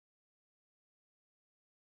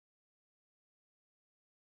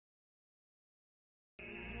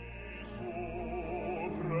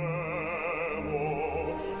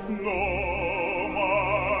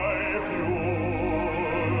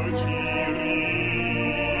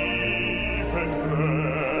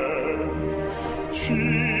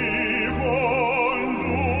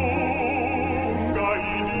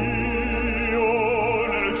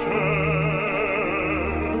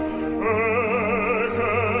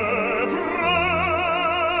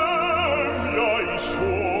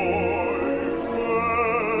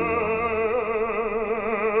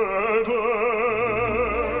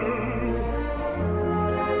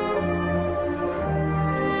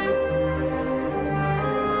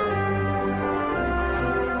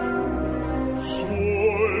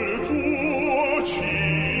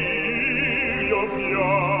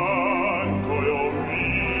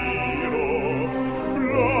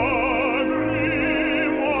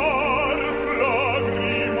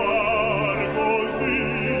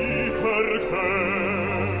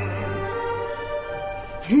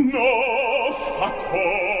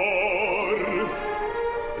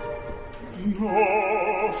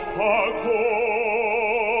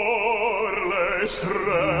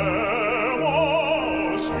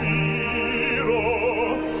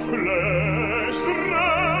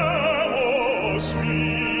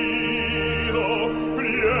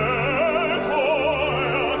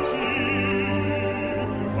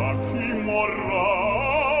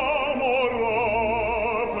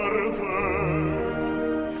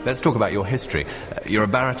Let's talk about your history. You're a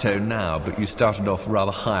baritone now, but you started off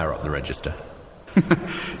rather higher up the register.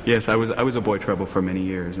 Yes, I was a boy treble for many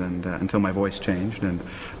years, and until my voice changed, and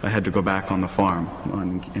I had to go back on the farm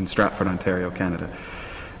in Stratford, Ontario, Canada.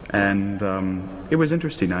 And it was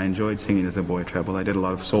interesting. I enjoyed singing as a boy treble. I did a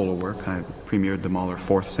lot of solo work. I premiered the Mahler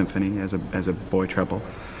Fourth Symphony as a boy treble,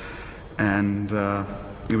 and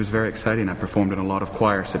it was very exciting. I performed in a lot of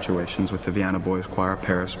choir situations with the Vienna Boys Choir,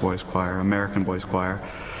 Paris Boys Choir, American Boys Choir,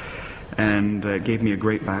 and it gave me a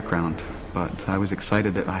great background. But I was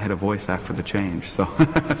excited that I had a voice after the change, so...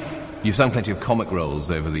 You've sung plenty of comic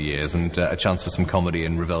roles over the years, and a chance for some comedy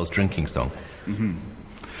in Ravel's Drinking Song. Mm-hmm.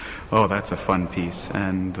 Oh, that's a fun piece,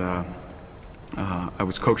 and I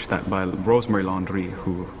was coached that by Rosemary Landry,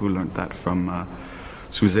 who learned that from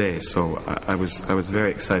Suzette, so I was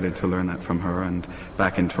very excited to learn that from her, and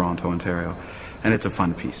back in Toronto, Ontario. And it's a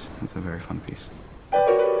fun piece. It's a very fun piece.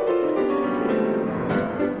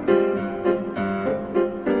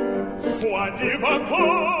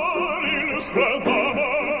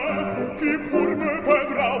 Qui pour me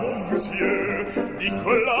perdra vos douziers, dit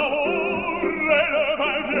que l'amour est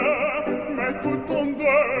le vieux, mais tout en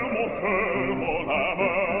deux mon cœur, mon âme.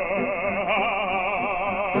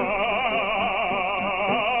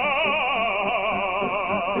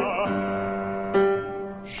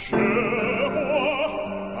 Chez moi,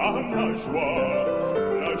 à la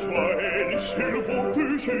joie est sur beau que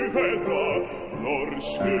je verrai,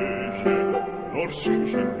 lorsque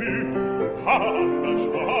j'ai pu, la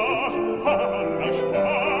joie, la la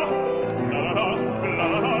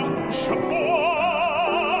la, joie,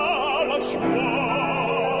 la joie.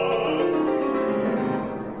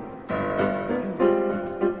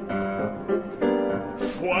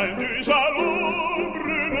 Foin du jaloux,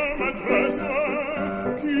 brune maîtresse,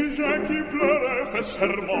 qui pleurait fait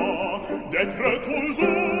serment d'être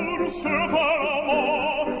toujours ce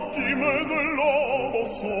parent qui met de l'eau dans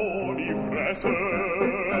son ivresse.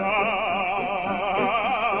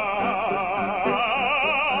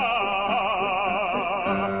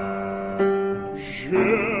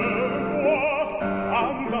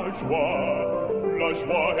 La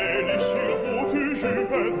joie est les chevaux que je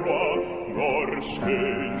vais droit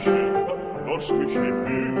lorsque j'ai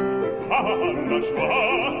pu. La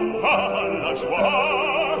joie,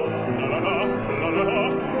 la la,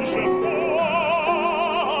 je bois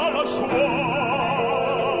la joie.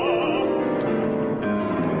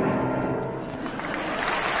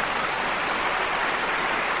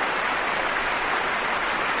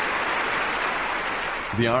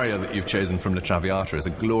 The aria that you've chosen from La Traviata is a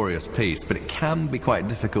glorious piece, but it can be quite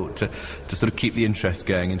difficult to sort of keep the interest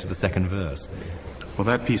going into the second verse. Well,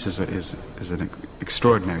 that piece is an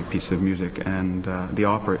extraordinary piece of music, and the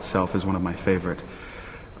opera itself is one of my favorite.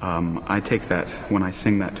 I take that, when I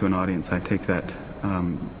sing that to an audience, I take that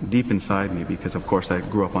deep inside me, because of course I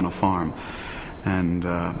grew up on a farm, and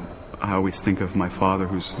I always think of my father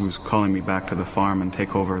who's calling me back to the farm and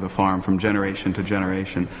take over the farm from generation to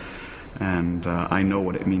generation. And I know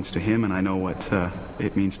what it means to him, and I know what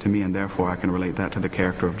it means to me, and therefore I can relate that to the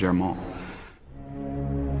character of Germont.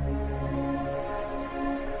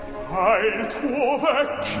 Al tuo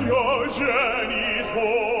vecchio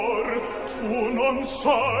genitor, tu non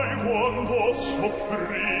sai quanto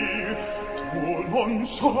soffrì, tu non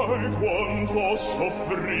sai quanto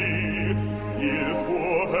soffrì, il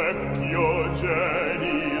tuo vecchio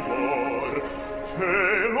genitor,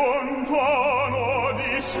 te lontano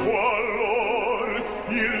di squallor,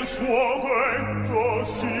 il suo tetto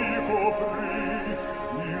si coprì,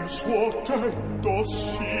 il suo tetto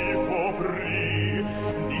si coprì,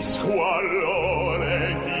 di squallor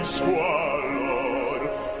e di squallor,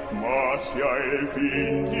 ma Grazie ai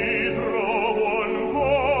finti trovo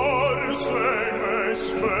ancor se me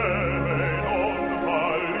speme non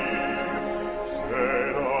fallir,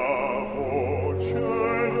 se la voce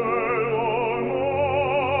dell'onor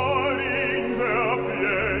in te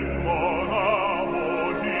appien mon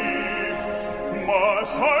amo dir, ma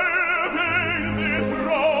sai ai finti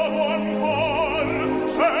trovo ancor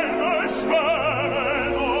se me speme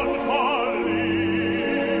non fallir.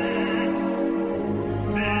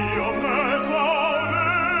 Dio me saude,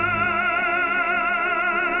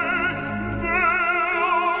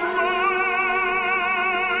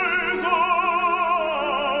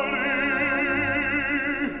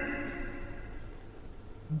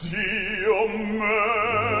 Dio me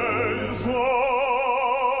saude,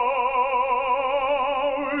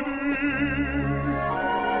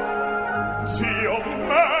 Dio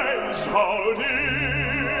me saude,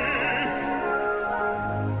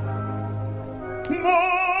 Dio me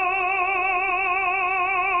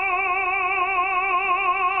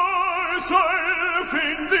saude.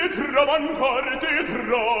 Ti trovo ancor, ti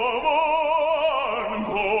trovo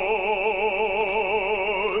ancor.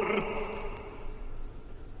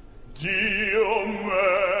 Dio me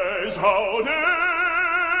saude,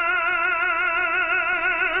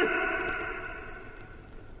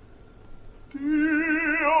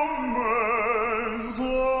 Dio me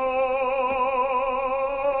saude.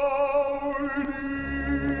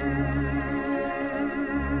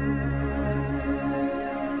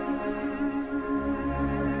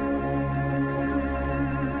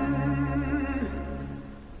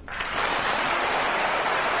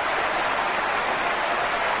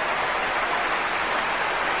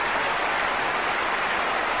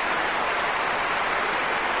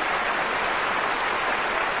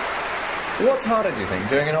 What's harder, do you think,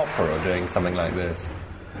 doing an opera or doing something like this?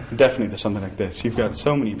 Definitely something like this. You've got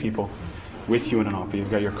so many people with you in an opera. You've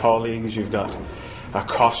got your colleagues, you've got a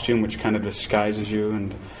costume which kind of disguises you,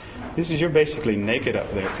 and you're basically naked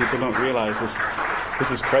up there. People don't realize this. This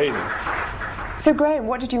is crazy. So, Graham,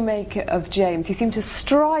 what did you make of James? He seemed to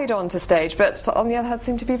stride onto stage, but on the other hand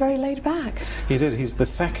seemed to be very laid back. He did. He's the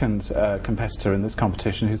second competitor in this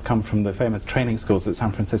competition who's come from the famous training schools at San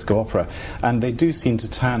Francisco Opera, and they do seem to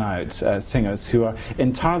turn out singers who are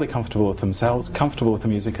entirely comfortable with themselves, comfortable with the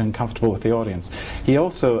music, and comfortable with the audience. He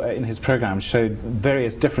also, in his program, showed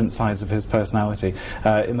various different sides of his personality.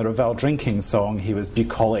 In the Ravel drinking song, he was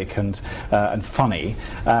bucolic and funny,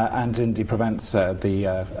 and in Die Provence,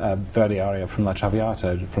 the Verdi aria from La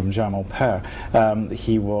Traviata from Jean Père,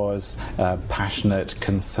 he was passionate,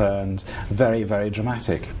 concerned, very, very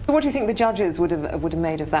dramatic. What do you think the judges would have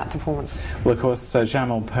made of that performance? Well, of course,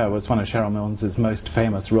 Jean Père was one of Cheryl Milnes's most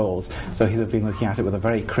famous roles, so he'd have been looking at it with a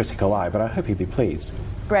very critical eye, but I hope he'd be pleased.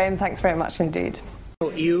 Graham, thanks very much indeed.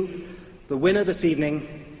 The winner this evening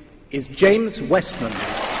is James Westman.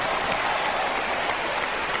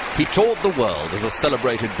 He toured the world as a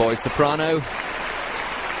celebrated boy soprano.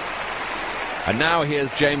 And now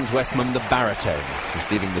here's James Westman, the baritone,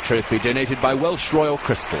 receiving the trophy donated by Welsh Royal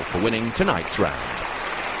Crystal for winning tonight's round.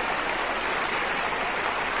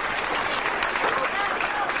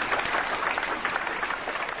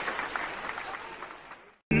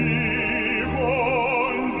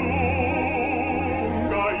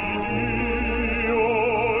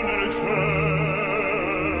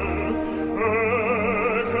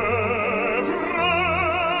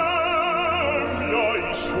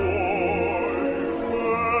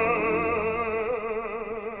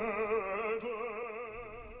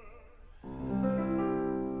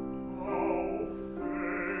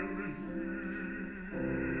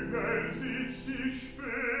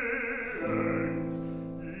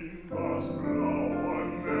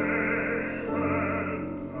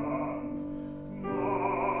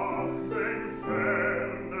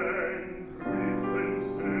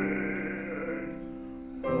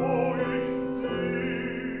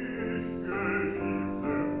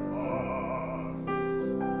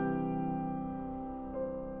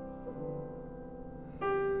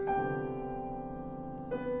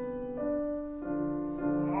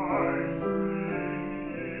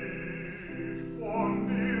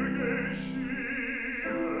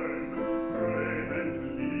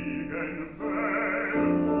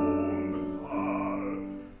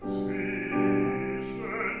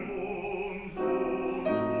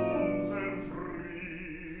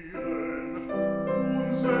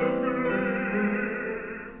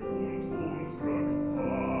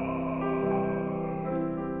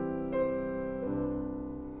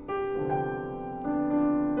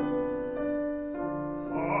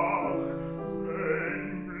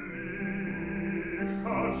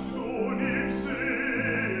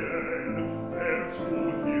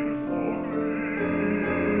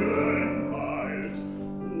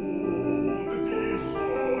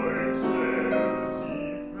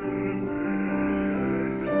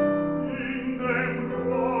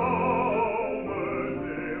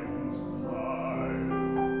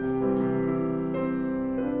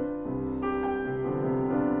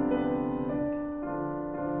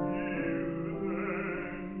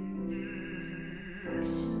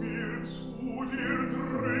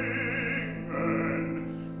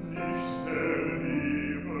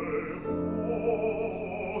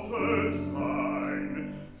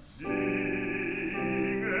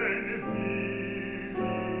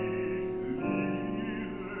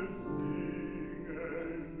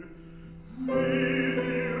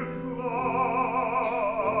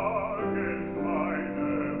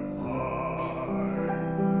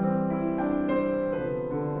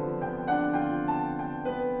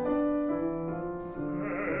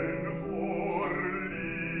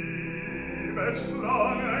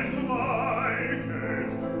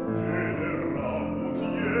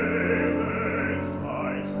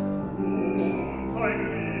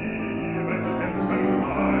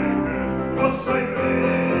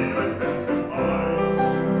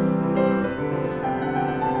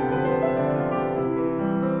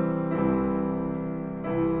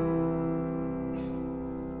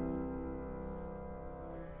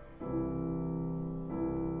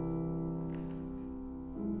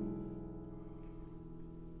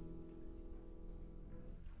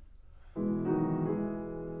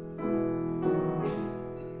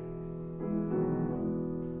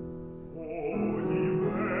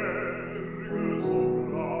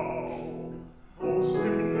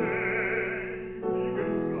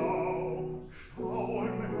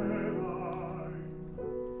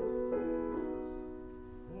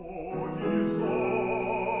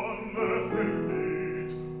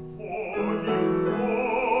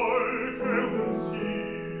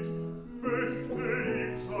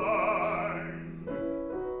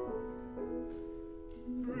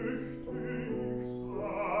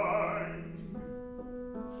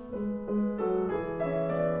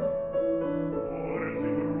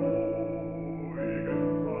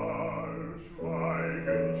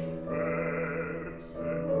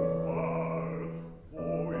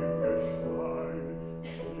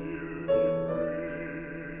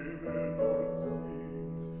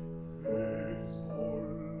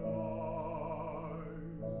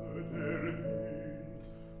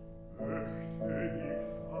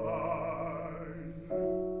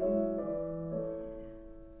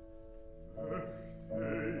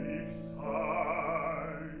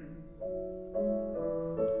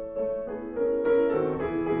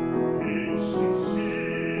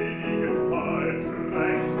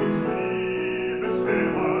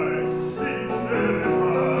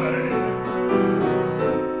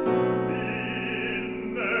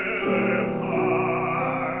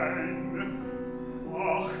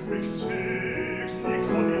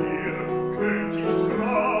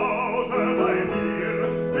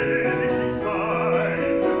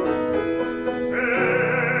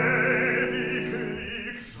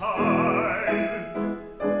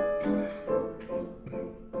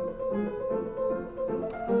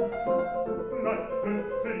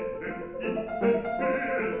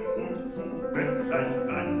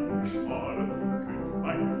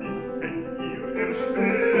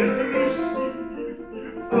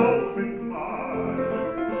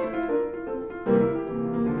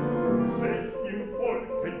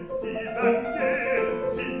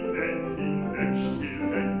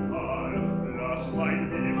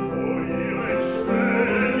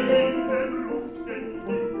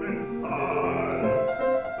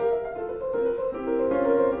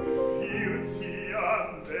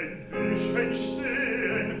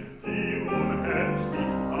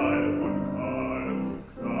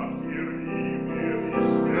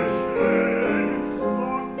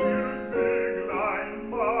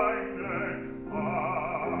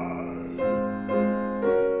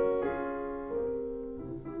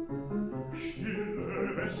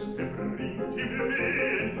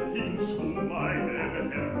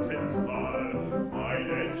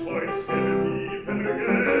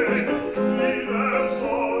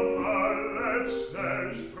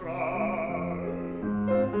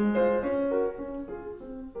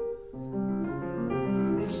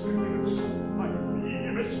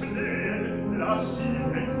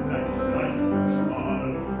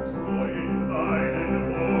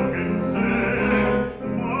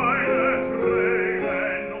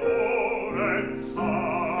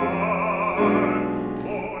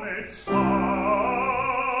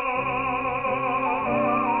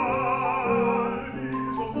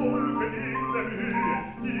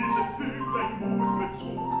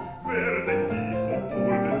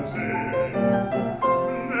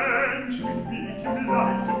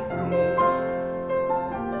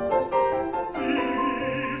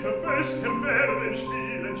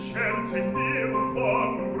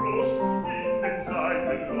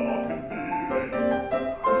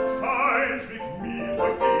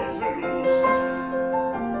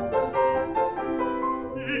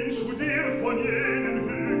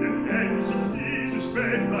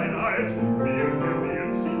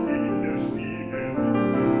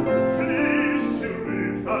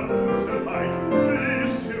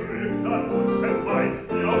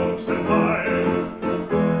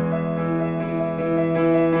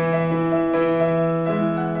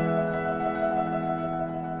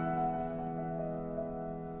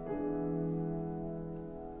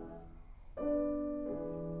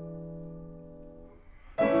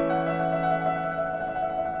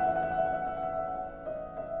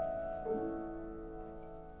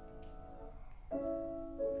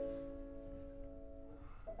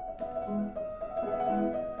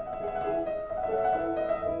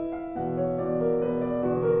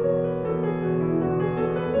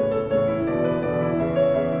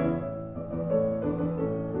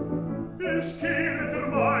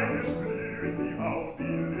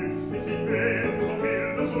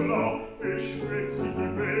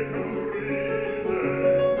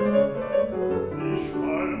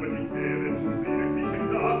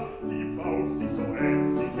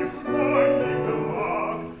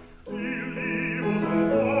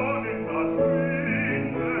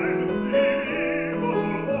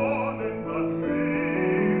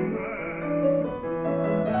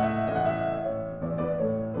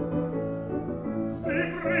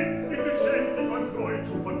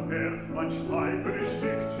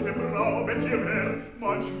 hierher,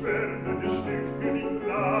 manch Wärme geschenkt für die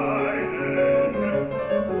Kleinen.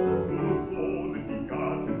 Nur wohnen die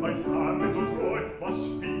Gatten beisammen so treu, was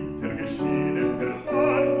Winter geschieden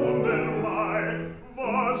verhallt und der Mai,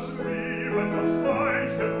 was lieben das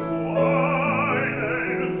Weiße zu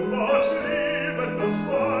einen, was lieben das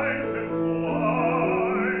Weiße zu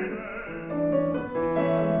einen.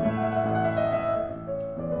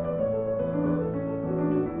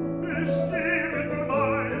 Es geben der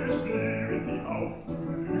Mai, es blieben die auch,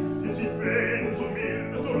 dürfte sie wehen, so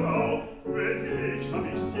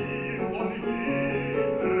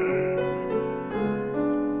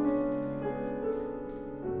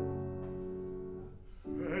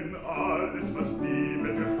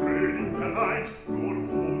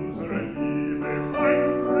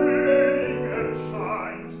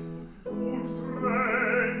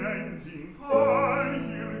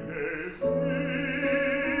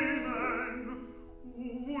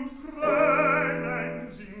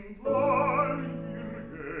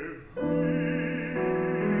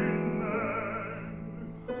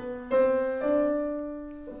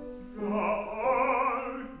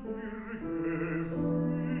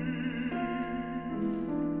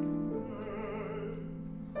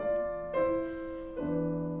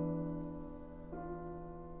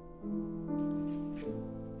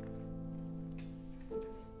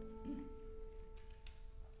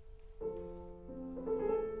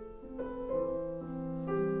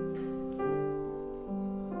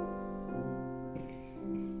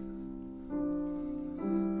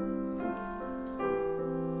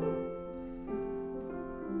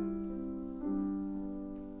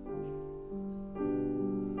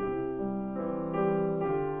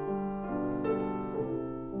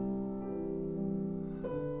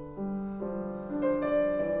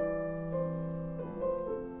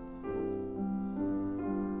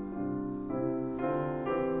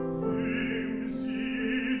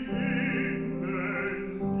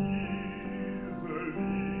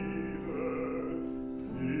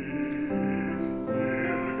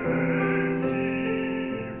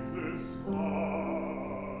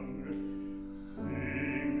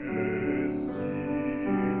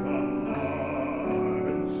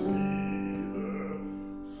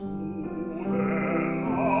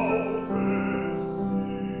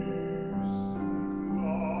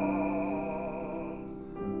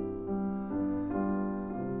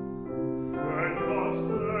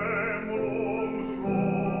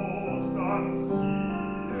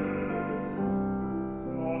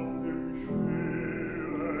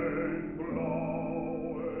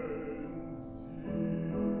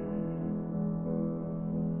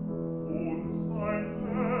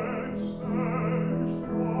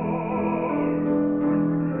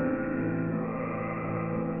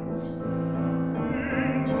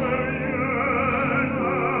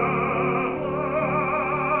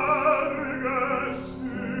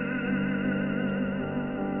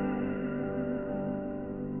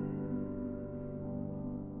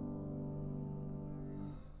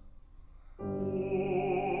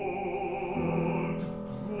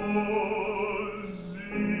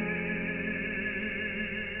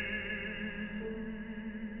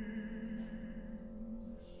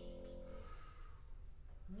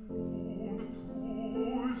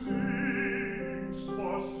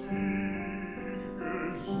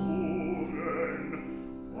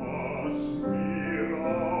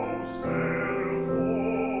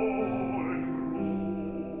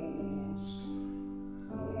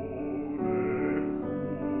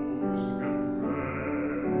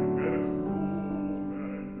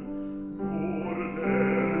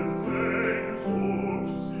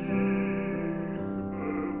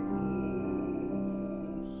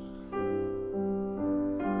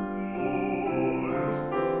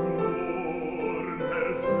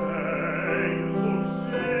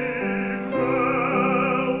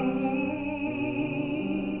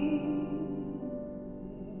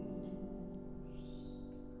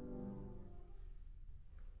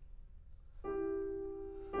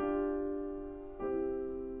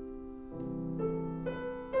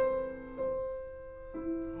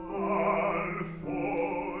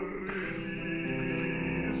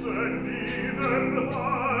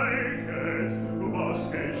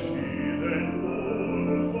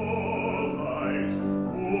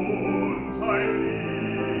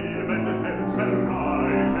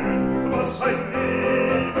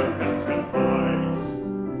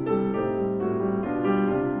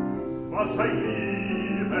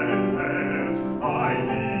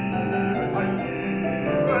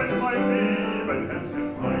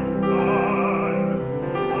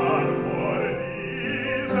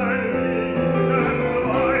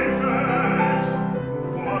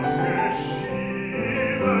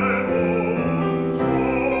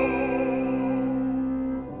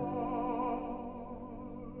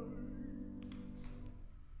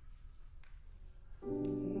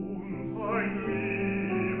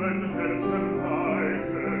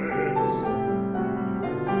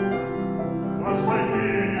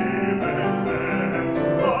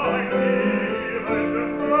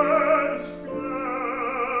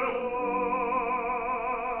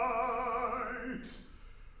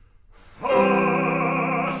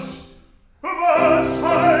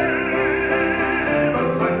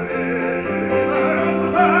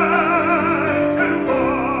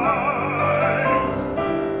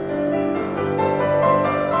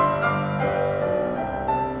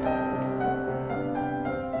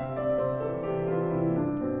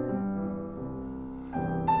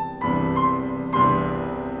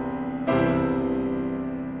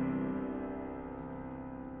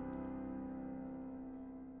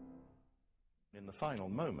In the final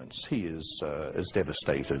moments, he is as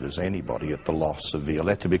devastated as anybody at the loss of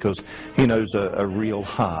Violetta, because he knows a real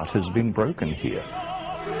heart has been broken here.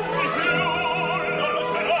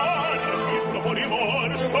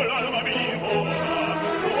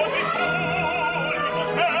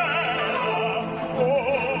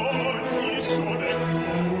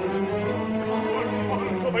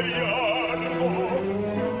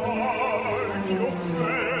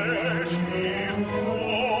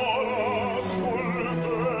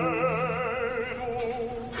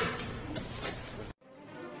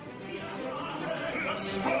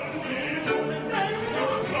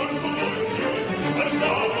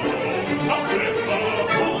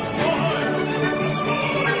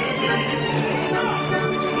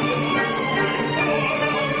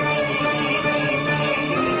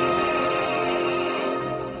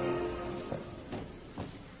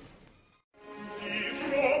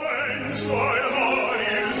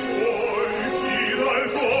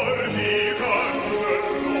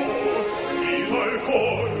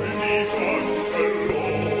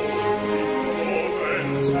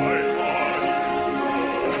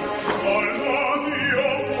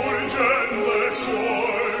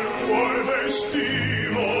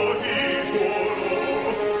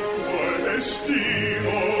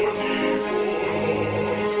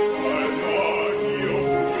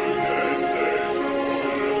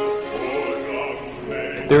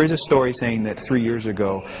 There is a story saying that 3 years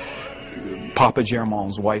ago, Papa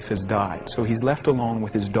Germond's wife has died, so he's left alone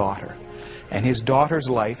with his daughter. And his daughter's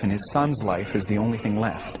life and his son's life is the only thing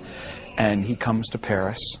left. And he comes to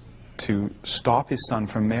Paris to stop his son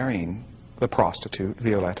from marrying the prostitute,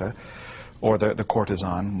 Violetta, or the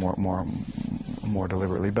courtesan, more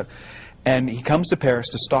deliberately. And he comes to Paris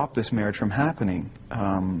to stop this marriage from happening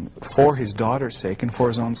for his daughter's sake and for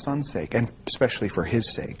his own son's sake, and especially for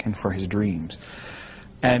his sake and for his dreams.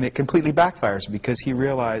 And it completely backfires because he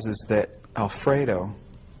realizes that Alfredo's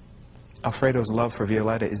love for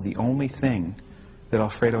Violetta is the only thing that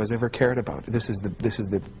Alfredo has ever cared about. This is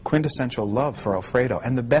the quintessential love for Alfredo,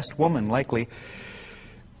 and the best woman likely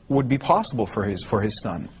would be possible for his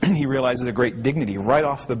son. He realizes a great dignity right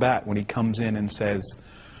off the bat when he comes in and says,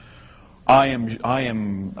 I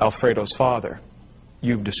am Alfredo's father.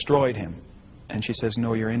 You've destroyed him. And she says,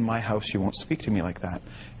 no, you're in my house, you won't speak to me like that.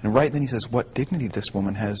 And right then he says, what dignity this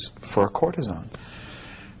woman has for a courtesan.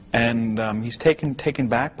 And he's taken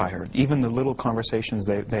back by her, even the little conversations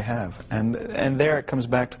they have. And there it comes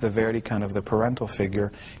back to the Verdi kind of the parental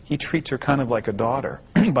figure. He treats her kind of like a daughter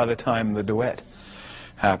by the time the duet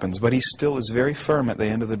happens. But he still is very firm at the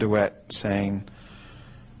end of the duet, saying,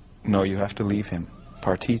 no, you have to leave him.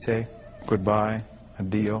 Partite, goodbye,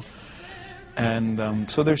 addio. And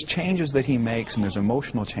so there's changes that he makes, and there's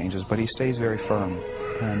emotional changes, but he stays very firm.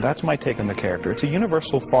 And that's my take on the character. It's a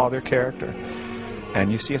universal father character.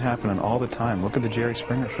 And you see it happening all the time. Look at the Jerry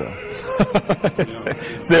Springer Show.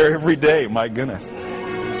 It's there every day, my goodness.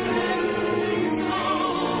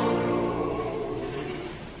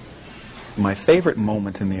 My favorite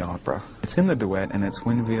moment in the opera, it's in the duet, and it's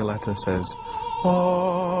when Violetta says,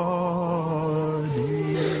 "Oh,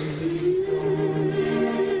 dear."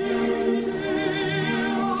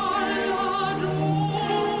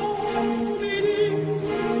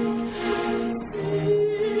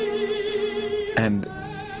 And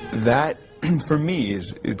that, for me,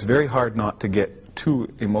 it's very hard not to get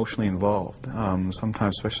too emotionally involved.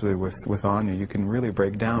 Sometimes, especially with Anya, you can really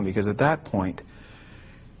break down, because at that point,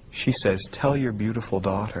 she says, tell your beautiful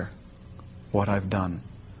daughter what I've done.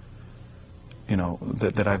 You know,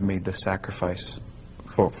 that I've made this sacrifice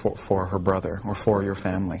for her brother or for your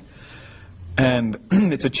family. And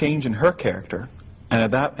it's a change in her character.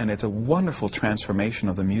 And it's a wonderful transformation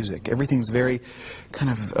of the music. Everything's very kind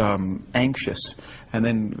of anxious. And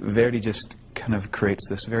then Verdi just kind of creates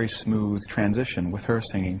this very smooth transition with her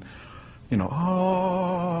singing, you know,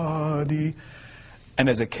 ah, dee. And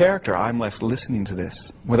as a character, I'm left listening to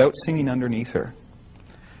this without singing underneath her.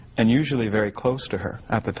 And usually very close to her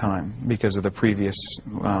at the time because of the previous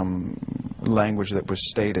language that was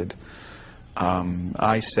stated.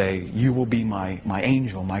 I say, "You will be my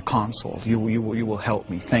angel, my console. You will help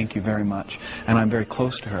me. Thank you very much." And I'm very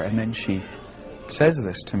close to her. And then she says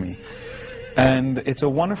this to me. And it's a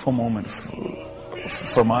wonderful moment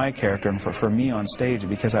for my character and for me on stage,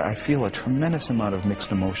 because I feel a tremendous amount of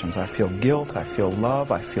mixed emotions. I feel guilt, I feel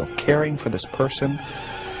love, I feel caring for this person,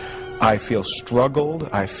 I feel struggled,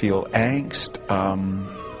 I feel angst,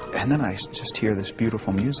 and then I just hear this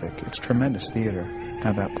beautiful music. It's tremendous theater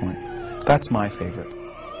at that point. That's my favorite.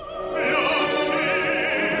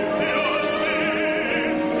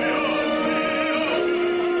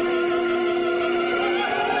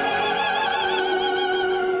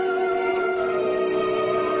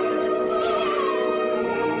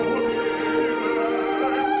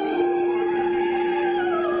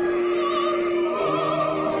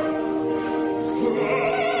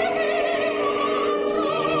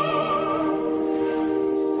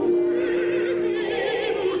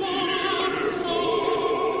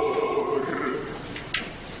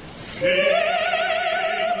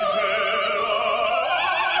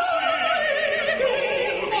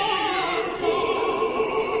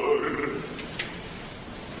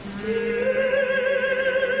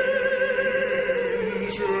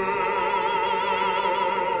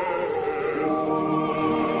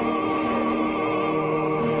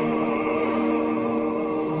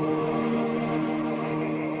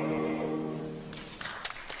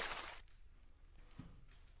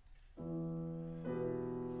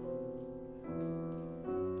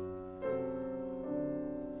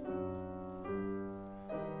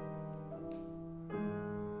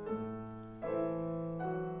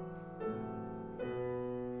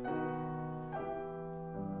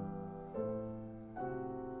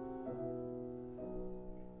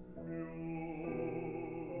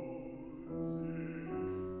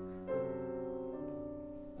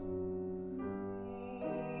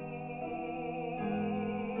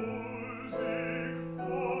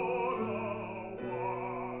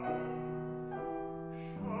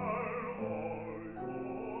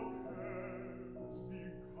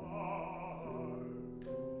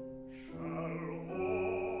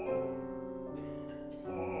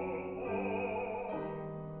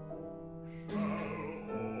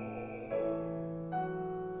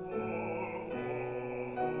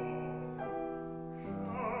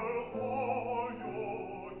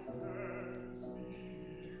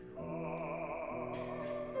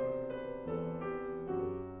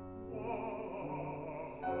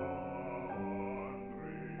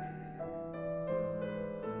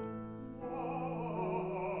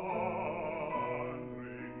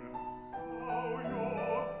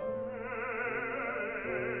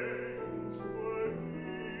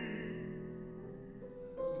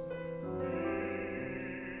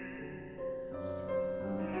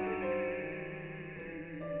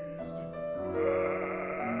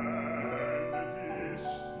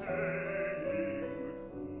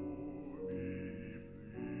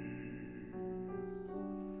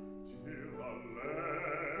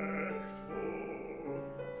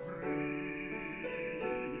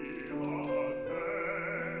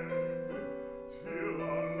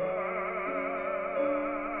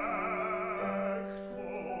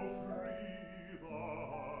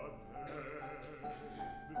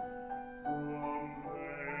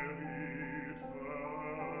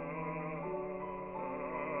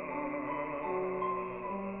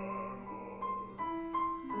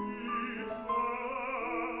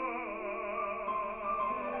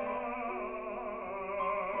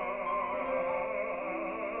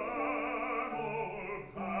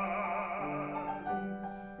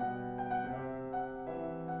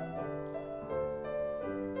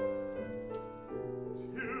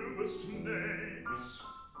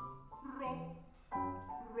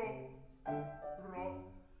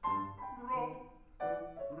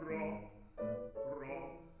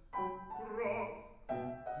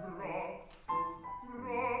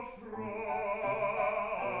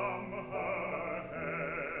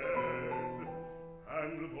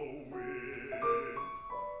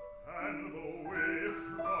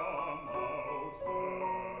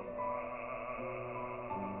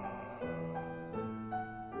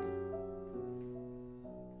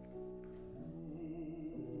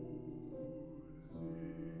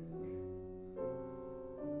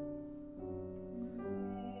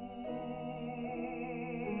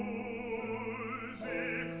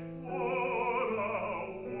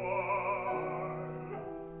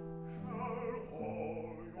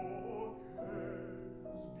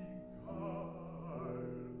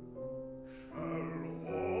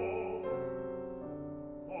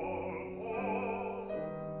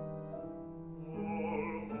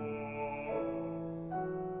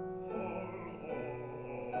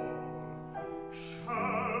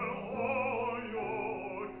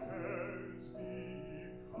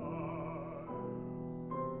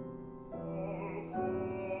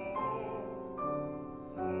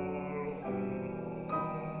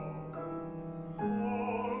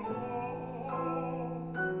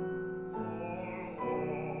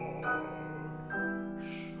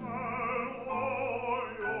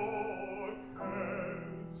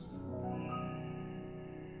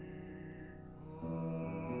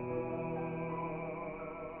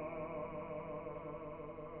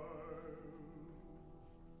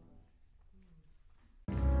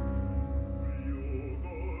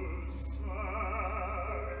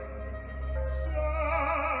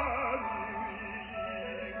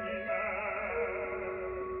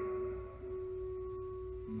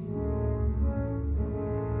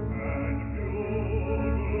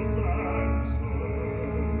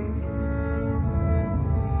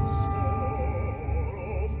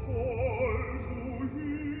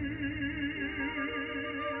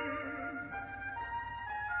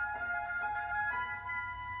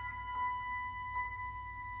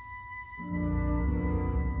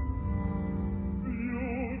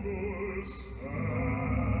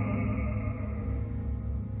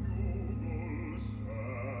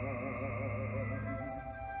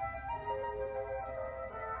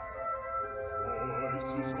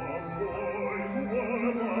 masses of boys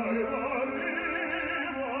were by the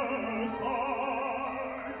riverside.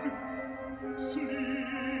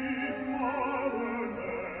 Sleep, mother,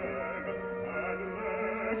 then, and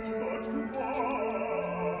left the twilight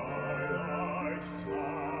sad,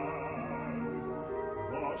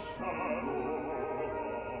 the shadow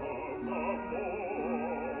of the morrow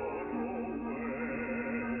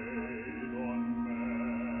weighed on men.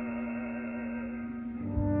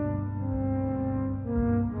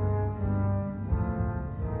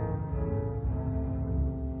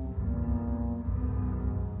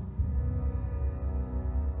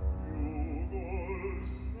 Bugles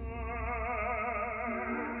sang.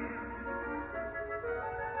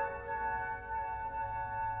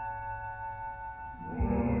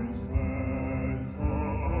 Voices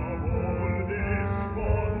of old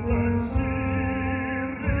despondency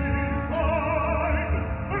refined,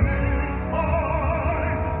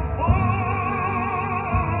 born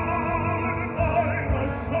by the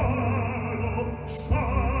shadow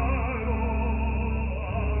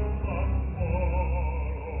of the morrow.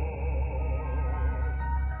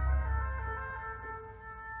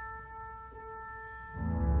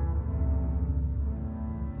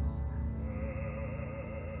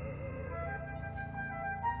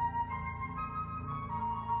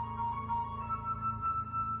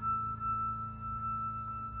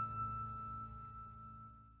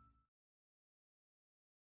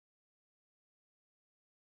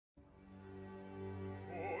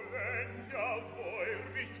 Volenti a voi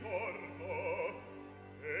ritorno,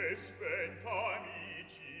 e spenta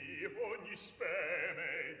amici ogni speme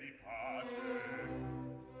di pace.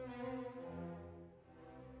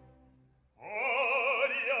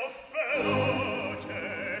 Aria feroce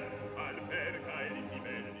alberga i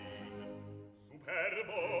livelli,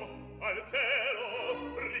 superbo, altero,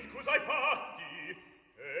 ricusa i patti,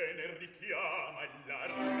 e ne richiama gli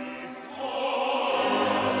armi.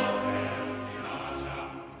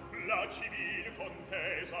 La civil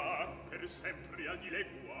contesa per sempre a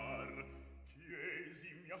dileguar,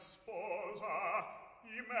 chiesi mia sposa,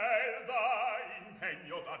 imelda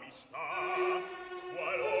impegno d'amistà,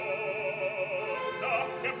 qualora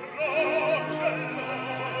che procelloso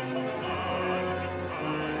mar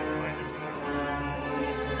rimbalza il braccio,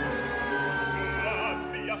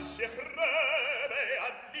 rabbia si crede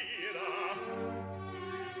ad l'ira.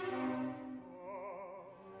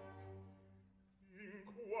 In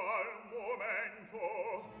qual momento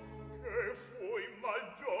che fui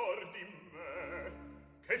maggior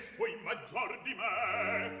di me,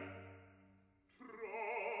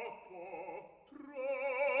 troppo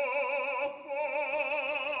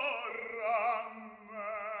rammento.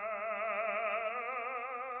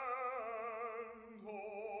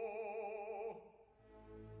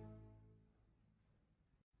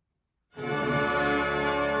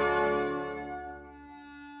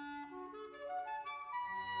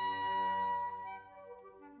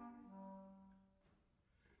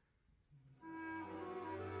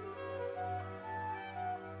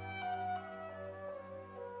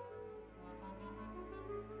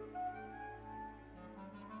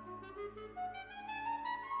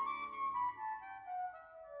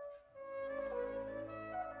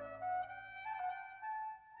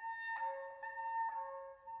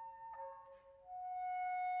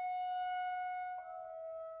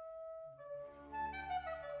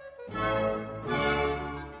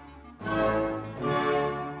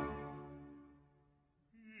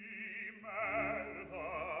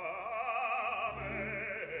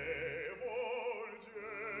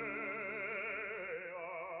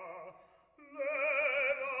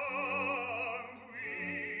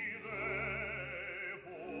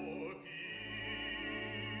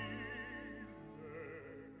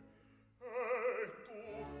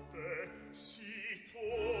 Si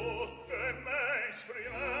tutte me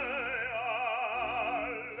esprimea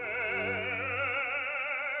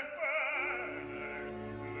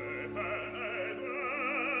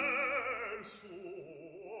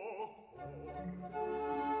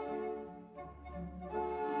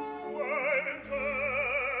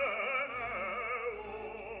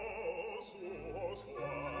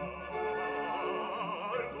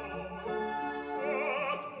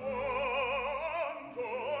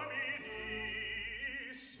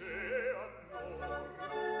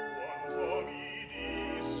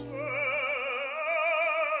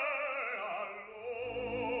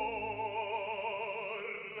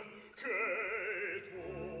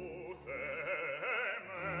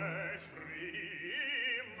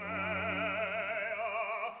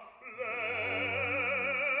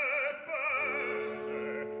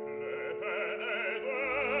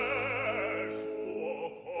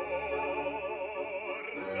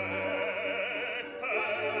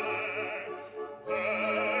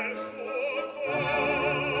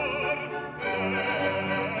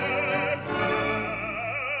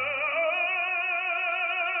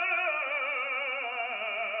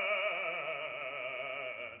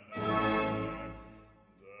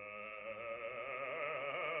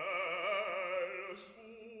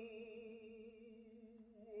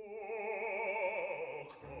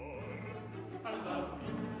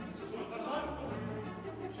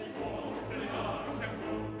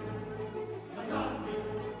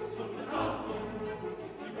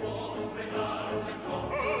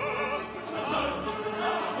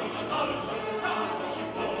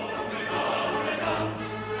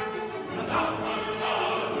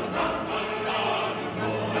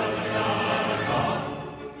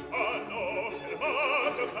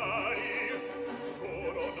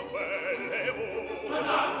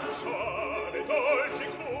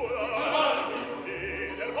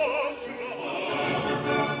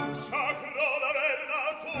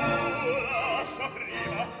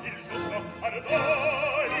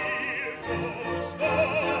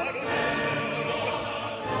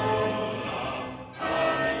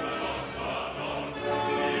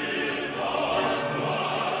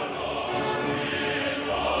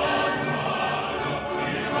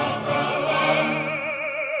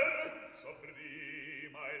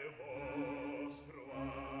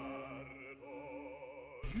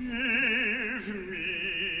give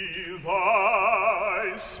me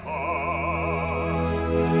thy son.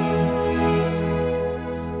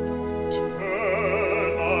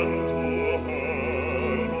 Turn unto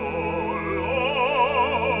her, O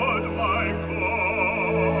Lord my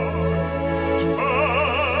God.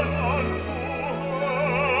 Turn unto her,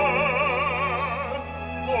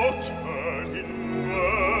 O turn in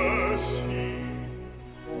mercy.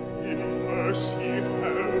 In mercy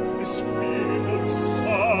help this widowed son.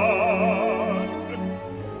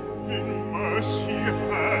 In mercy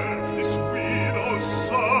help this widowed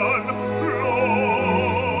son.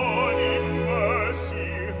 Lord, in mercy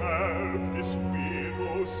help this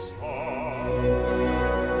widowed son.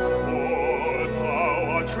 For thou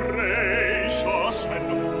art gracious and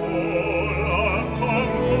full of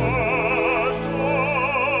compassion,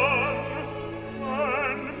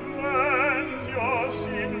 and plenteous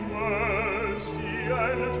in mercy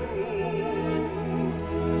and truth.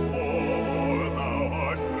 For thou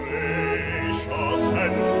art gracious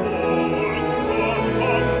and full of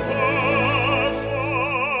compassion,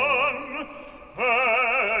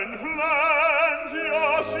 and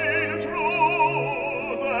plenteous in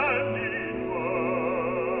truth and in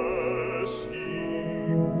mercy.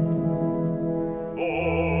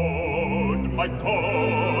 Lord, my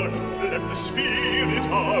God, let the spirit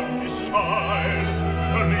of this child